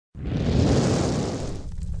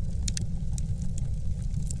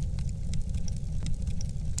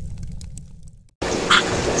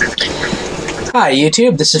Hi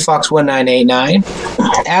YouTube, this is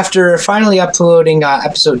Fawkes1989. After finally uploading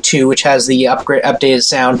episode 2, which has the updated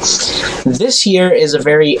sound, this here is a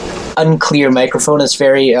very unclear microphone. It's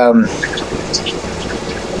very, I don't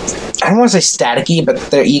want to say staticky, but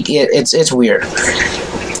it's weird.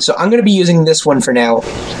 So I'm going to be using this one for now,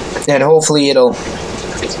 and hopefully it'll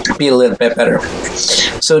be a little bit better.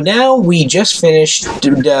 So now we just finished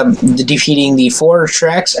defeating the 4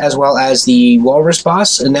 tracks as well as the walrus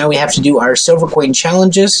boss, and now we have to do our silver coin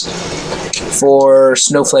challenges for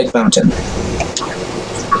Snowflake Mountain.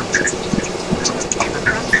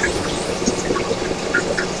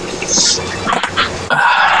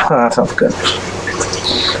 That felt good.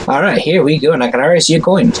 Alright, here we go, and I can already see a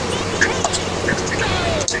coin.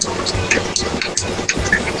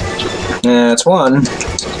 That's 1.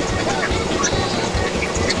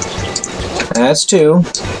 That's 2.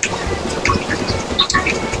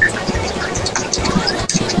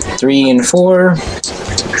 3 and 4.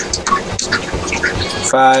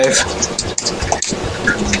 5.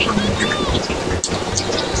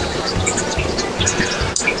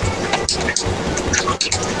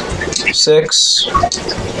 6.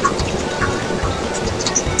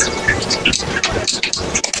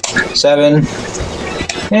 7.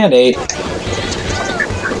 And 8.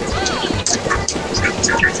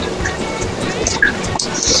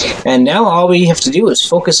 And now all we have to do is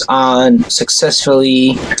focus on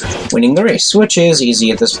successfully winning the race, which is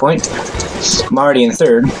easy at this point. I'm already in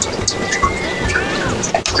 3rd.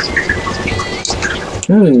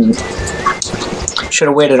 Should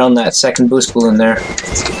have waited on that second boost balloon there.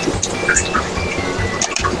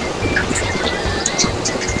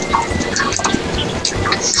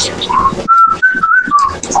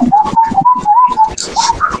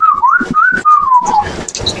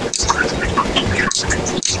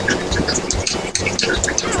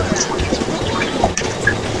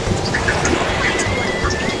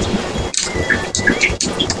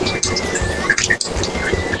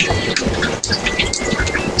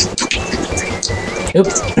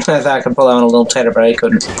 Oops, I thought I could pull that one a little tighter, but I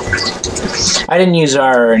couldn't. I didn't use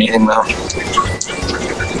R or anything, though.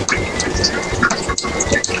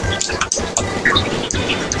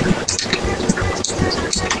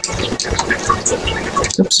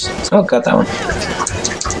 Oops. Oh, got that one.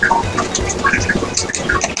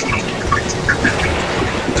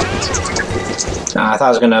 I thought I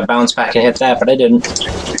was going to bounce back and hit that, but I didn't.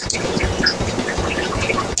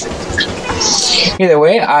 Either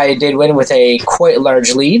way, I did win with a quite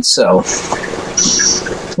large lead, so a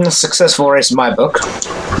successful race in my book.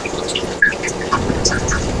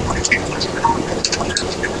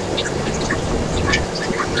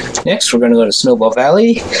 Next, we're going to go to Snowball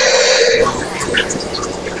Valley.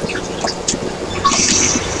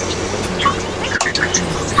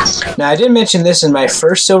 Now, I did mention this in my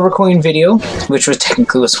first silver coin video, which was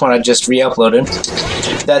technically was one I just re-uploaded,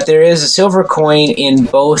 that there is a silver coin in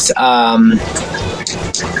both,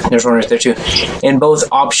 there's one right there too, in both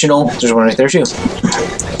optional, there's one right there too,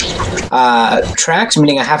 tracks,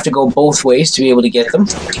 meaning I have to go both ways to be able to get them.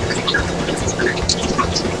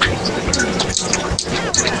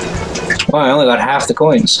 Well, I only got half the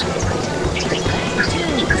coins.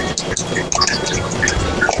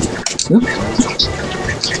 Oop.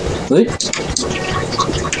 Oop.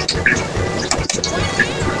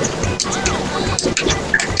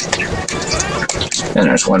 And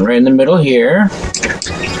there's one right in the middle here.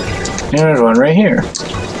 And there's one right here.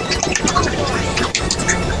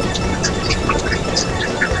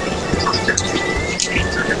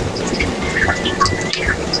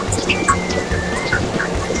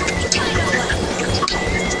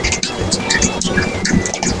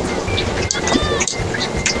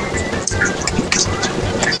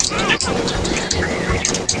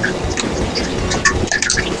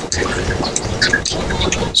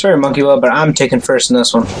 Sorry, Monkey Well, but I'm taking first in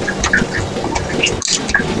this one.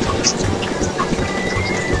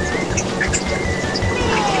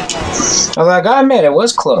 Although I gotta admit, it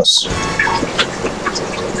was close.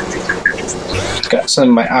 Got some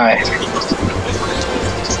in my eye.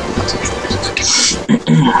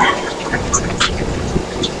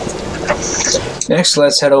 Next,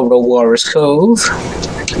 let's head over to Walrus Cove.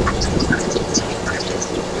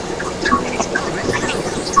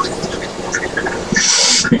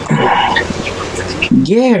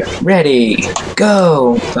 Get ready,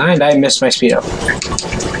 go! And I missed my speed up.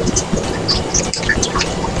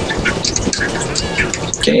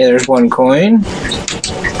 Okay, there's one coin.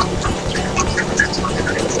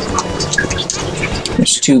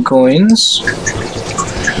 There's 2 coins.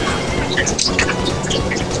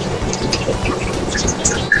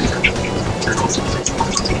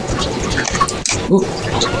 Ooh.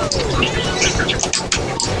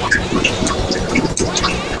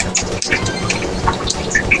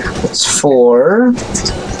 It's 4.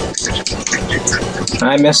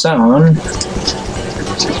 I missed that one.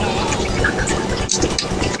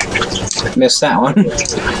 Missed that one.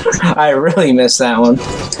 I really missed that one.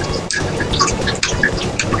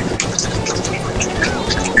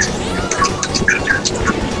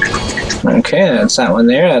 Okay, that's that one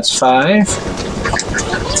there. That's 5.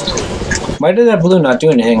 Why did that balloon not do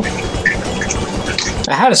anything?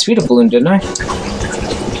 I had a speed up balloon, didn't I?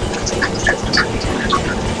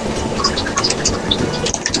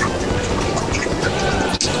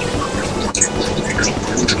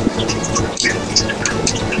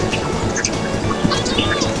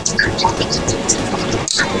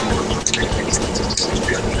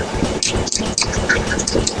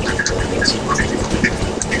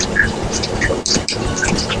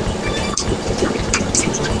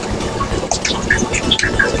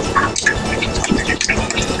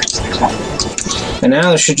 And now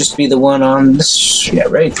there should just be the one on this, yeah,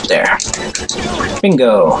 right there.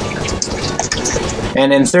 Bingo.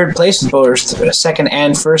 And in third place, both second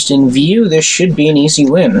and first in view, this should be an easy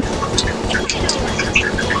win.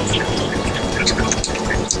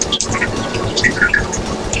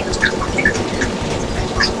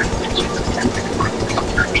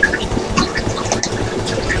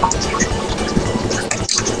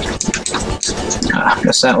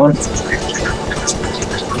 Missed that one.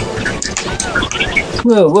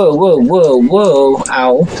 Whoa, whoa, whoa, whoa, whoa,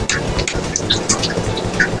 ow.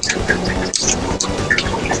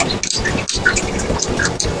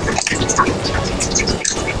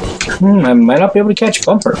 I might not be able to catch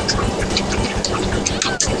Bumper.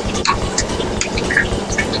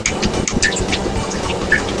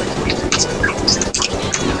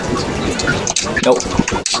 Nope.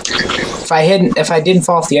 If I didn't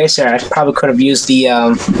fall off the ice there, I probably could have used the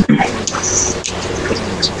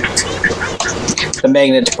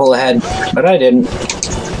magnet to pull ahead, but I didn't.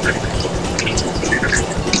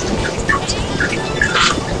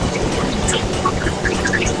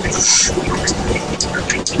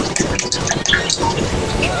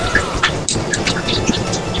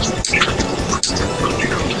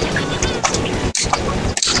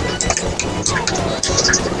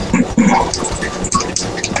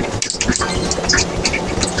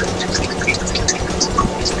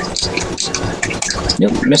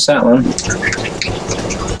 Nope, missed that one.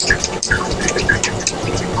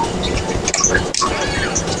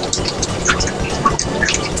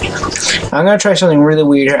 I'm going to try something really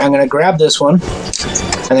weird here. I'm going to grab this one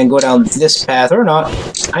and then go down this path, or not.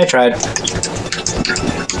 I tried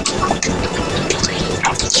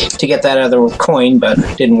to get that other coin, but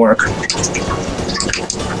it didn't work.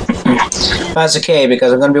 That's okay,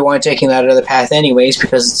 because I'm going to be wanting taking that other path anyways,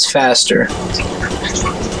 because it's faster.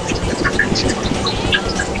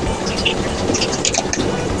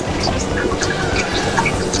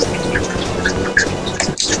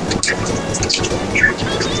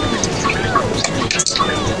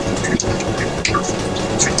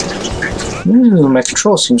 Ooh, my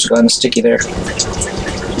control seems kind of sticky there.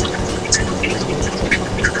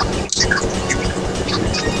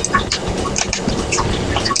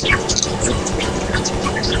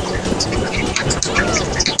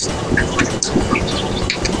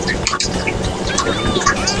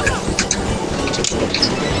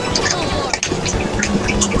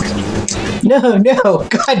 No,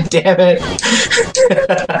 god damn it.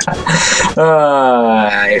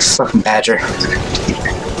 You fucking badger.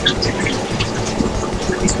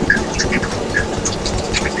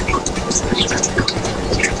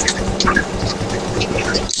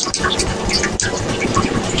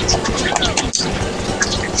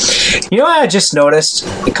 You know what I just noticed?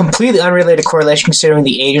 A completely unrelated correlation considering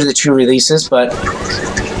the age of the two releases, but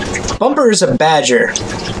Bumper is a badger,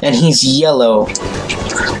 and he's yellow,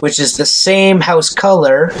 which is the same house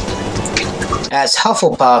color as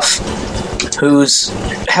Hufflepuff, whose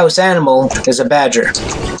house animal is a badger.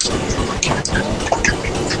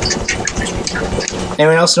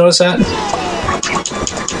 Anyone else notice that?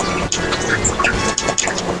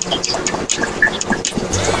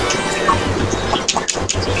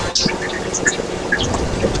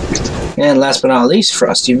 And last but not least,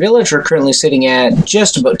 Frosty Village. We're currently sitting at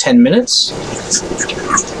just about 10 minutes.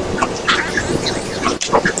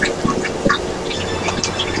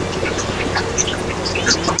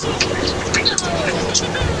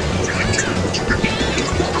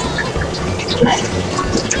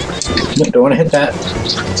 Nope, don't want to hit that.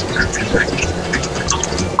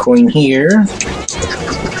 Coin here.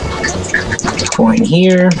 Coin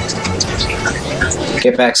here.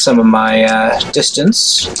 Get back some of my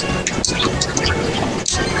distance.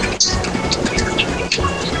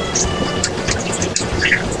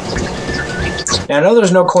 Now, I know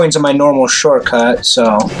there's no coins in my normal shortcut,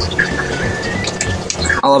 so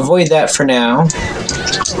I'll avoid that for now. I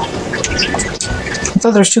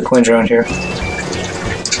thought there's 2 coins around here.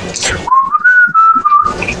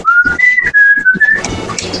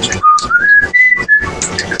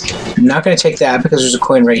 I'm not going to take that because there's a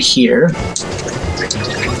coin right here.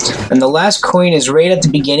 And the last coin is right at the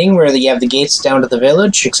beginning where you have the gates down to the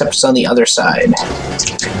village, except it's on the other side.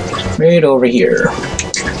 Right over here.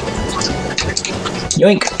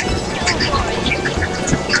 Yoink!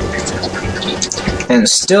 And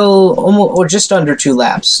still almost, or just under 2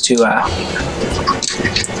 laps to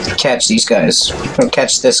catch these guys. Or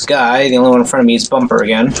catch this guy. The only one in front of me is Bumper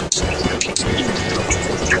again.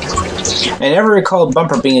 I never recalled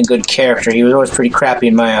Bumper being a good character. He was always pretty crappy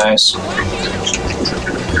in my eyes.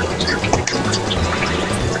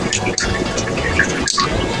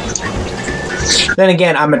 Then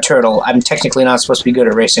again, I'm a turtle. I'm technically not supposed to be good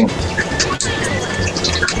at racing.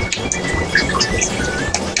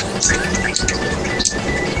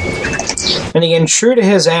 And again, true to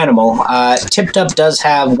his animal, Tip Top does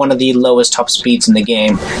have one of the lowest top speeds in the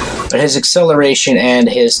game, but his acceleration and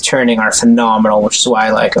his turning are phenomenal, which is why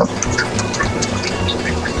I like him.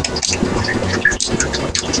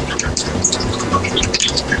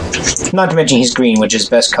 Not to mention he's green, which is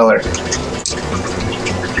best color.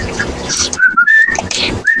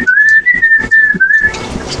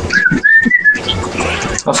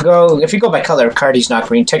 If you go by color, Cardi's not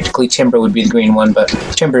green. Technically, Timber would be the green one, but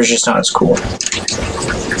Timber is just not as cool.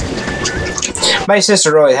 My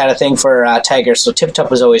sister always had a thing for tigers, so Tip Top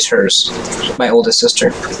was always hers. My oldest sister.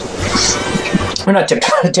 Or not Tip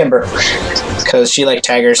Top, Timber. Because she liked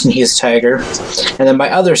tigers and he's a tiger. And then my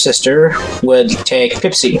other sister would take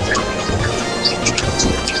Pipsy.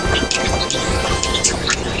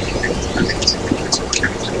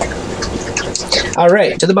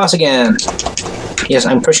 Alright, to the boss again. Yes,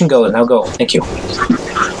 I'm pushing go. Now go. Thank you.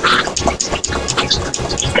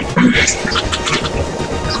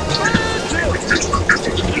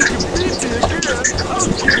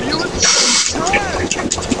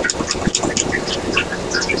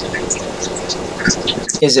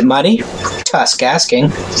 Is it muddy? Tusk asking.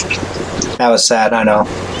 That was sad, I know.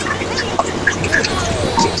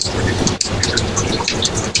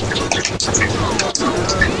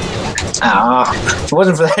 Ah, if it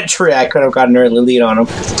wasn't for that tree, I could have gotten an early lead on him.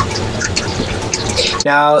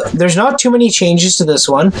 Now, there's not too many changes to this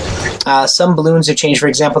one. Some balloons have changed. For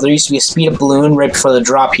example, there used to be a speed-up balloon right before the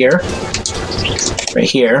drop here. Right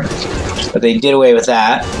here. But they did away with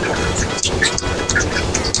that.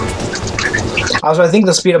 Also, I think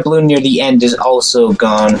the speed-up balloon near the end is also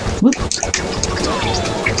gone. Whoop.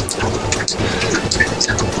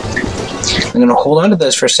 I'm going to hold on to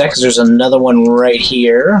this for a sec, because there's another one right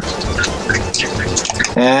here.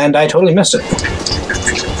 And I totally missed it.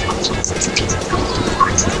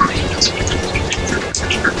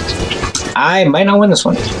 I might not win this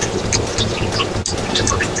one.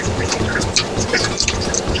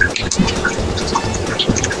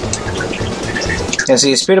 Yeah,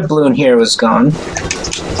 see, the speed-up balloon here was gone.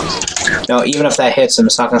 No, even if that hits him,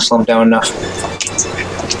 it's not going to slow him down enough.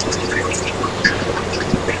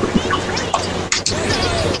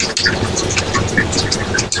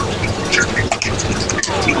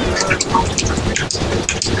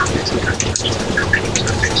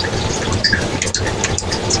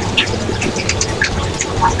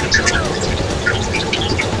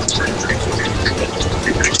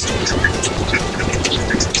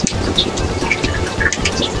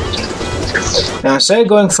 Now, instead of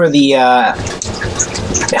going for the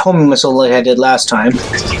homing missile like I did last time,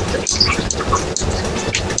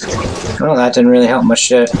 well, that didn't really help much,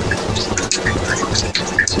 did it? I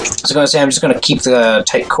was going to say I'm just going to keep the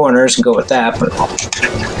tight corners and go with that, but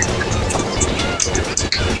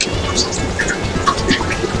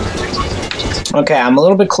okay, I'm a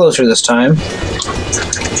little bit closer this time.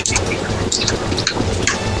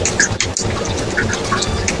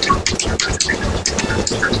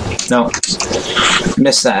 No.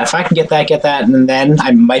 Missed that. If I can get that, and then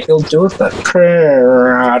I might be able to do it, but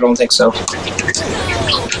I don't think so.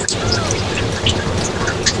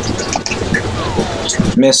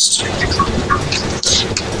 Missed.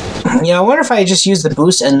 You know, I wonder if I just use the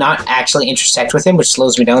boost and not actually intersect with him, which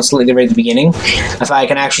slows me down slightly right at the beginning, if I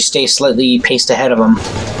can actually stay slightly paced ahead of him.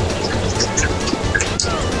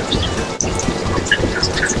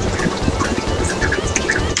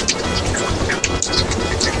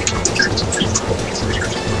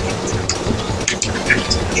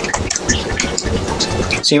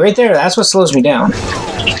 See, right there, that's what slows me down.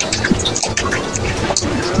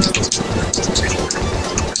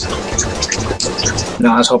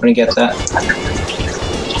 No, I was hoping to get that.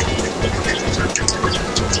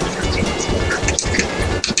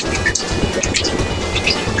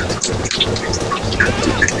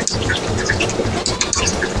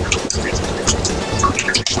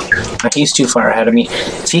 He's too far ahead of me.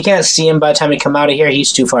 If you can't see him by the time we come out of here,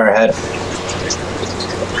 he's too far ahead.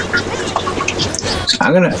 So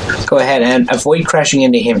I'm going to go ahead and avoid crashing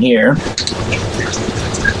into him here.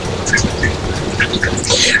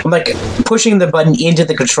 I'm like pushing the button into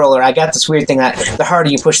the controller. I got this weird thing that the harder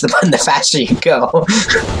you push the button, the faster you go.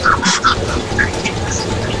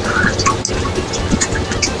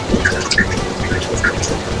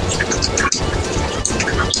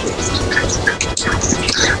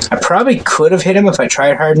 I probably could have hit him if I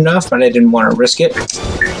tried hard enough, but I didn't want to risk it.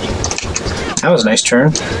 That was a nice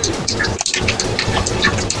turn.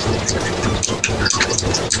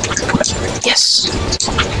 Yes!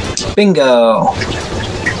 Bingo!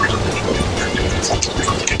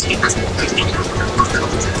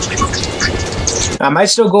 I might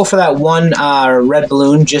still go for that one red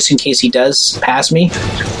balloon just in case he does pass me.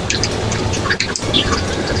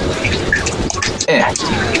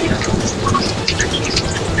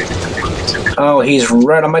 Oh, he's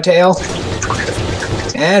right on my tail.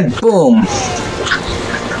 And boom.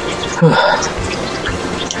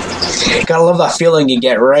 Gotta love that feeling you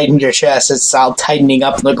get right in your chest. It's all tightening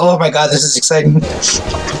up. Like, oh my god, this is exciting.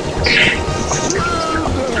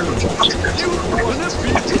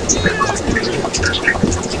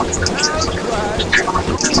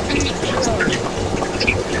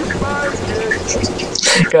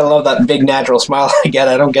 Gotta love that big natural smile I get.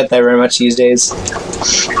 I don't get that very much these days.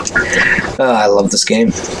 Oh, I love this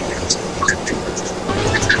game.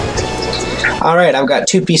 Alright, I've got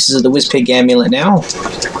 2 pieces of the Whizpig amulet now.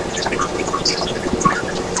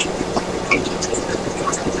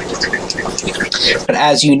 But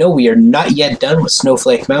as you know, we are not yet done with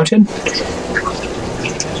Snowflake Mountain,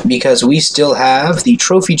 because we still have the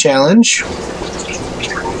trophy challenge,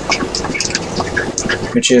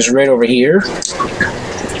 which is right over here,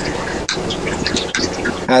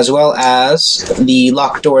 as well as the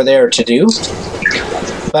locked door there to do.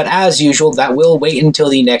 But as usual, that will wait until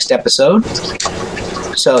the next episode.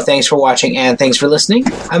 So thanks for watching and thanks for listening.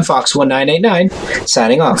 I'm Fawkes1989,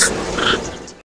 signing off.